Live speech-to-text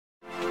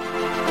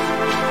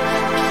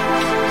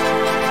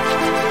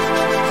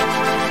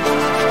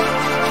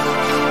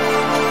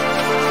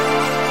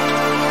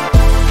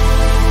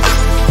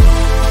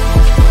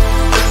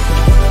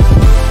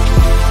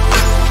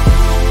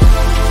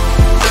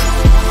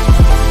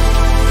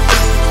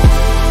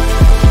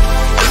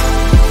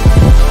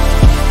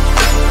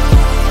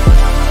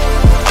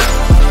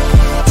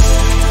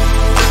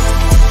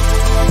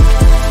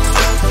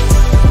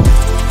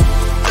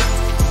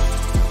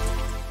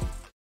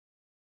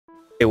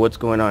what's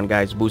going on,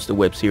 guys? Boosted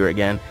Whips here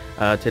again.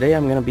 Today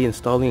I'm going to be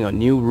installing a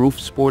new roof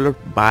spoiler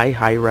by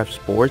HiRev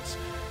Sports.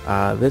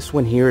 This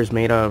one here is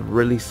made of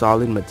really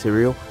solid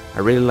material. I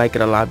really like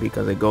it a lot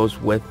because it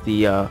goes with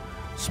the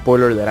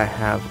spoiler that I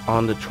have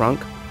on the trunk.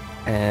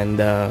 And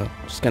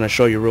just going to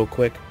show you real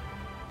quick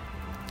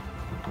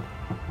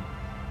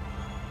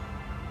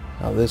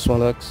how this one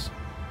looks.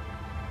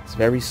 It's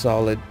very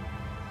solid.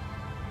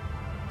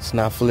 It's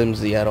not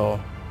flimsy at all.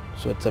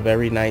 So it's a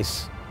very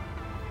nice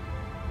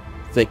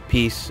thick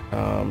piece,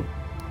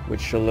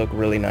 which should look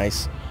really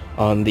nice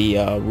on the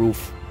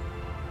roof.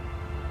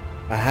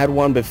 I had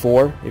one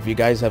before. If you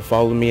guys have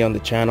followed me on the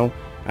channel,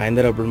 I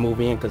ended up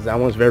removing it because that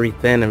one's very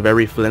thin and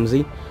very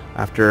flimsy.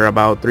 After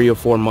about 3 or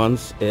 4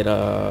 months, it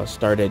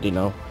started,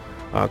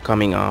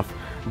 coming off.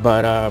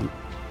 But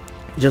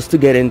just to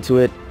get into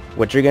it,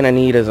 what you're gonna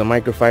need is a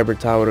microfiber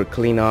towel to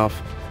clean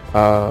off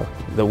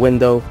the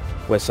window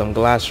with some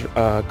glass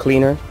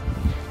cleaner,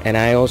 and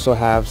I also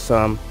have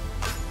some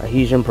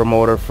adhesion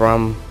promoter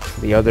from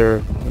the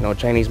other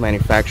Chinese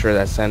manufacturer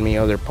that sent me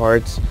other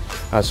parts.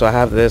 So I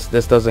have this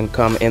doesn't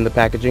come in the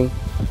packaging,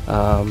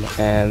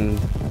 and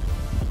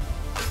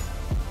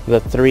the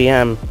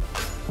 3M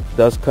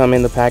does come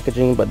in the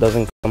packaging but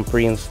doesn't come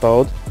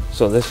pre-installed.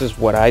 So this is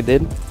what I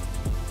did.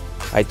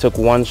 I took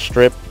one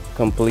strip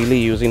completely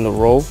using the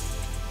roll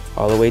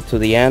all the way to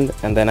the end,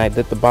 and then I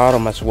did the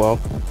bottom as well,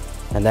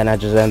 and then I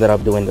just ended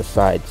up doing the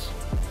sides.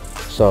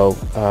 So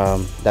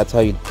that's how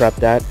you prep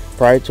that.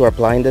 Prior to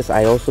applying this,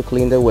 I also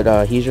cleaned it with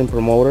adhesion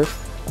promoter,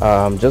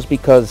 just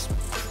because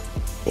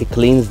it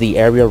cleans the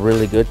area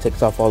really good,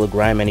 takes off all the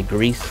grime, any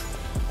grease,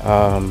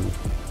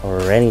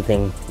 or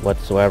anything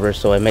whatsoever,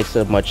 so it makes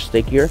it much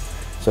stickier.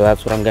 So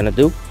that's what I'm gonna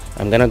do.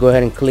 I'm gonna go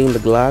ahead and clean the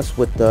glass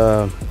with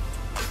the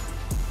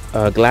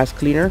glass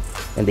cleaner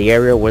in the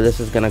area where this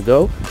is gonna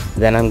go.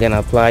 Then I'm gonna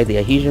apply the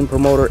adhesion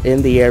promoter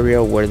in the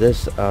area where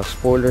this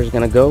spoiler is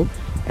gonna go,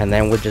 and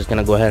then we're just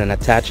gonna go ahead and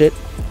attach it.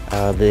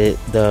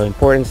 The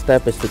important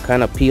step is to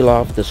kind of peel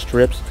off the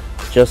strips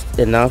just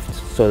enough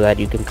so that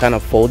you can kind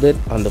of fold it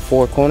on the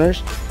 4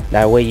 corners.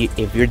 That way,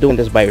 if you're doing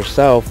this by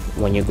yourself,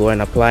 when you go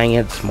and applying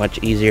it, it's much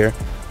easier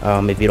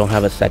if you don't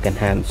have a second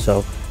hand.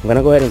 So I'm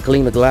gonna go ahead and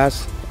clean the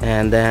glass,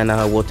 and then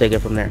we'll take it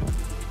from there.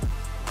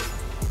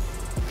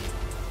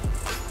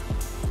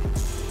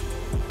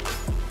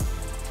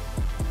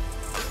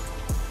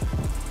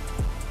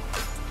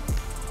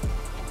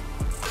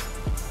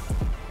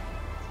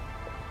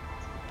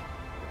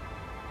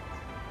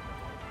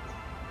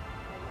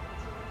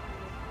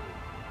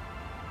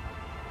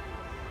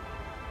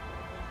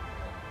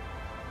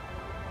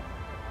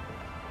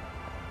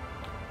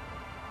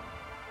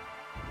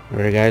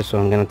 Alright guys, so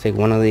I'm going to take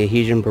one of the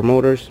adhesion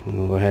promoters and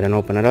we'll go ahead and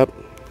open it up.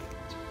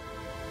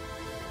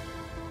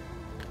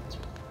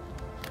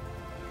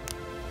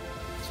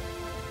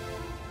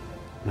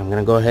 And I'm going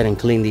to go ahead and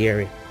clean the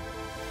area.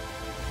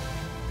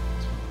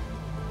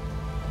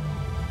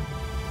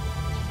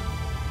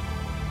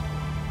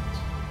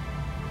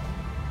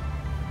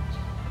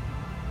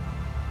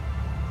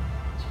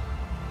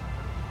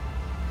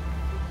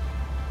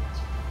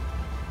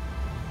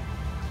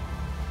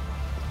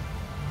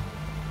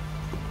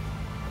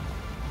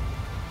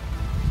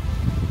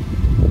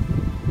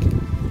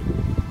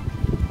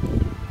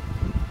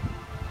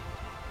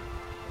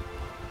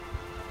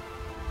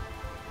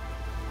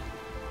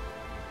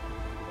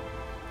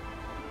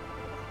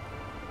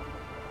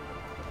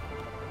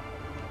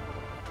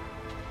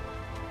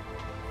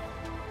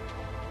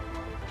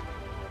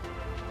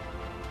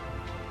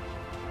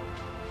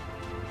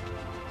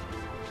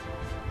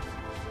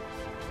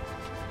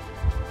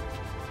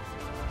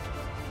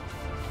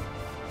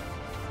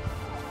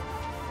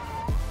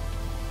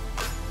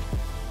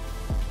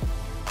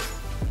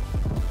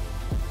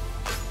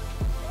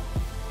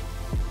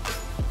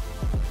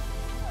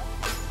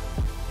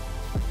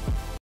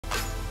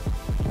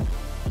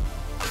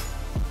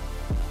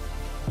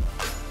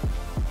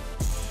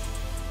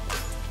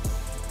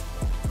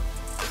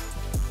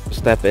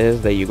 Step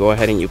is that you go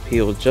ahead and you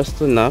peel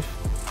just enough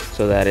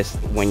so that it's,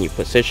 when you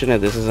position it,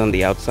 this is on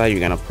the outside,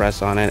 you're gonna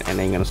press on it and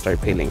then you're gonna start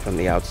peeling from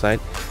the outside.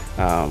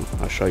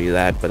 I'll show you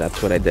that, but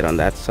that's what I did on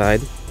that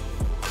side,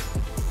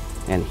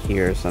 and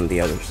here's on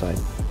the other side.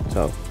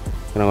 So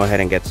I'm gonna go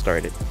ahead and get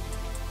started.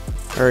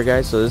 Alright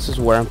guys, so this is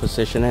where I'm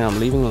positioning. I'm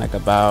leaving like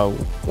about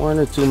 1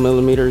 or 2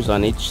 millimeters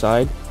on each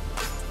side,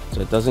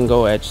 so it doesn't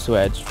go edge to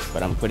edge,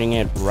 but I'm putting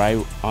it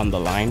right on the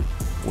line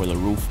where the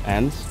roof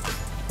ends.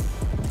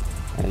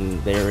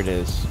 And there it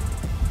is.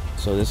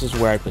 So this is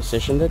where I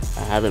positioned it.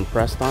 I haven't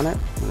pressed on it.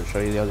 I'm going to show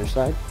you the other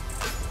side.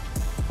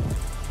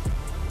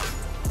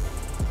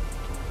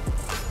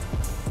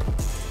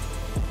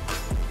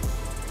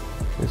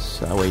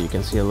 This way you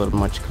can see a little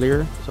much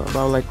clearer. So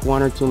about like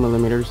 1 or 2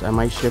 millimeters. I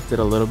might shift it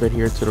a little bit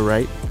here to the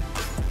right.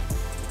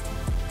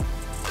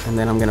 And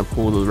then I'm going to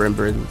pull the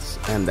ribbons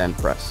and then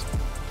press.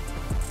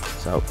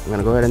 So I'm going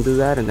to go ahead and do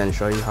that and then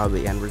show you how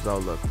the end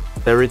result looks.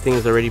 Everything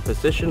is already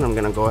positioned. I'm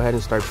going to go ahead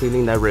and start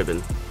peeling that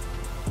ribbon.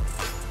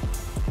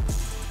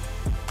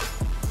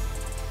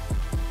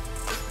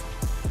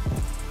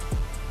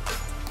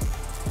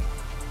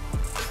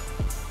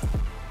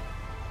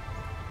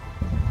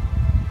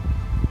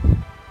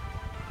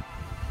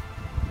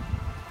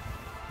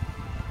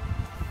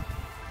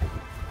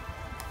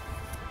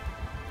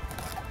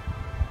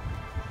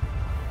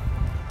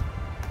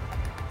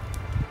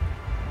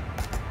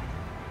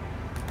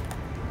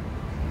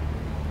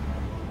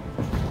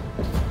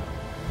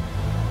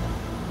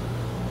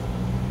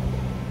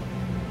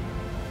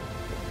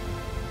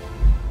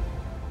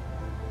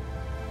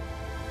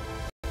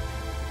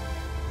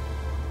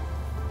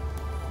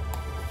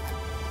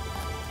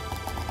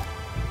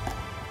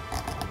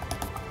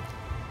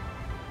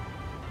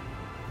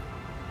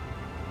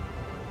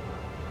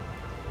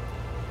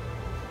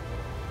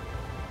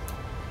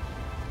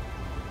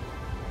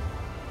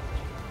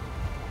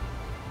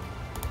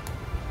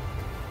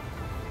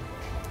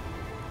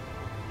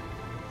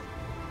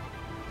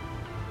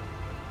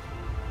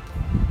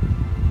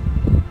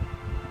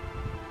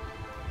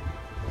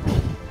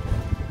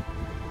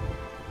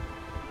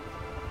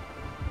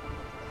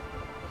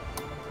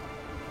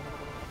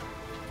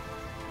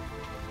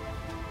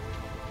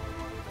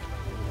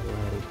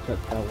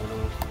 cut that one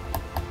off.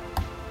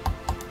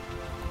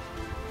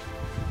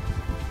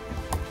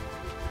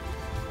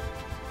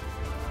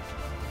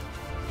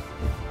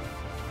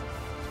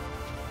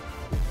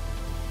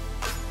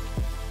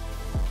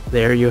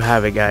 There you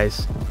have it,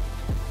 guys.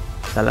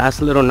 The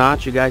last little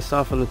notch you guys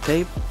saw from the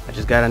tape, I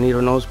just got a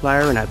needle nose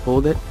plier and I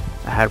pulled it.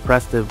 I had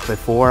pressed it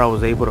before I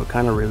was able to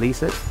kind of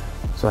release it,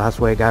 so that's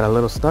why it got a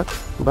little stuck,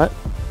 but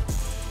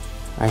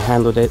I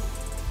handled it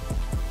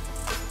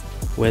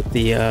with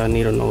the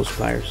needle nose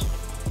pliers.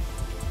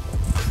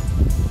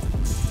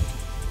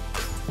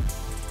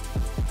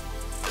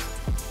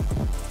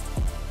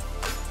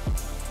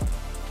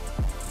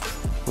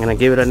 I'm gonna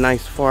give it a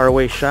nice far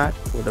away shot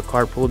with the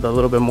car pulled a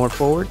little bit more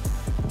forward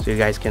so you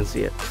guys can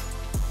see it.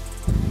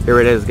 Here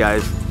it is,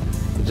 guys.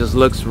 It just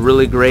looks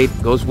really great,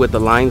 goes with the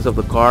lines of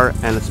the car,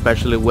 and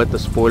especially with the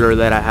spoiler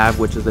that I have,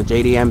 which is the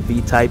JDM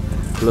V-type.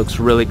 Looks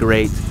really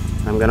great.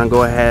 I'm gonna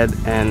go ahead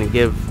and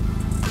give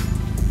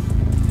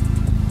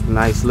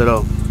nice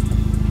little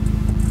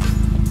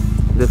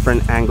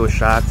different angle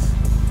shots.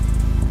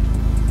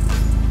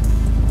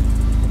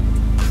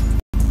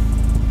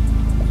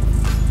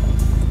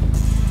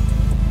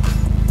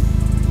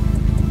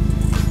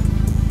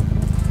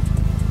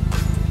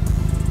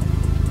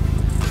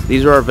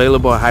 These are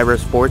available at HiRev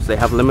Sports. They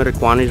have limited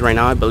quantities right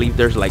now. I believe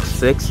there's like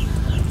 6.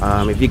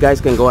 If you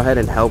guys can go ahead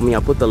and help me,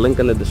 I'll put the link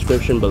in the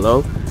description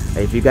below.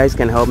 If you guys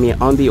can help me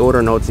on the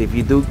order notes, if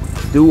you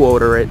do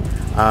order it,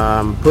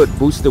 put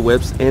Boosted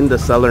Whips in the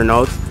seller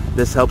notes.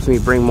 This helps me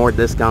bring more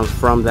discounts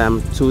from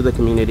them to the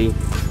community,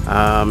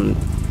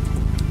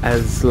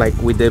 as like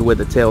we did with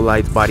the tail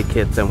lights, body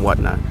kits, and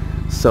whatnot.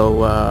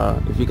 So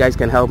if you guys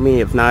can help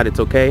me, if not,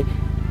 it's okay.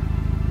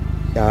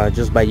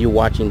 Just by you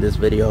watching this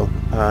video,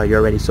 you're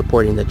already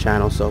supporting the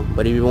channel. So,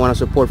 but if you want to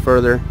support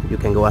further, you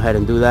can go ahead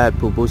and do that.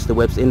 Put Boosted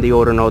Whips in the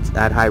order notes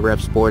at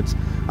HiRev Sports.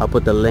 I'll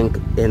put the link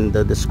in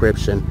the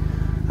description.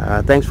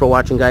 Thanks for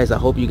watching, guys. I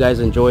hope you guys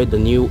enjoyed the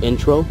new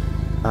intro.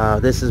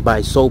 This is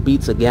by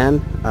SolBeats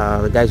again.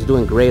 The guy's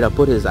doing great. I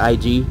put his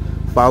IG.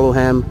 Follow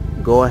him.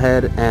 Go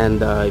ahead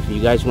and if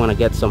you guys want to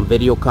get some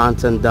video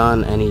content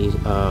done, any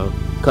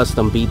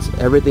custom beats,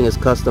 everything is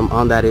custom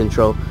on that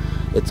intro.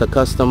 It's a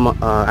custom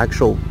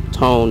actual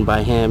tone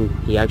by him.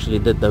 He actually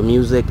did the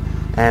music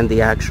and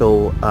the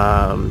actual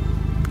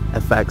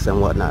effects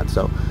and whatnot.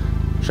 So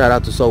shout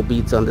out to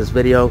SolBeats on this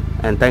video,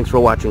 and thanks for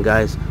watching,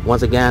 guys.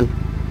 Once again,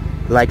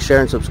 like,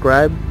 share, and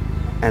subscribe,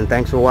 and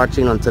thanks for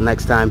watching. Until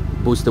next time,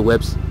 Boosted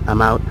Whips.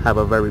 I'm out. Have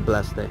a very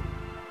blessed day.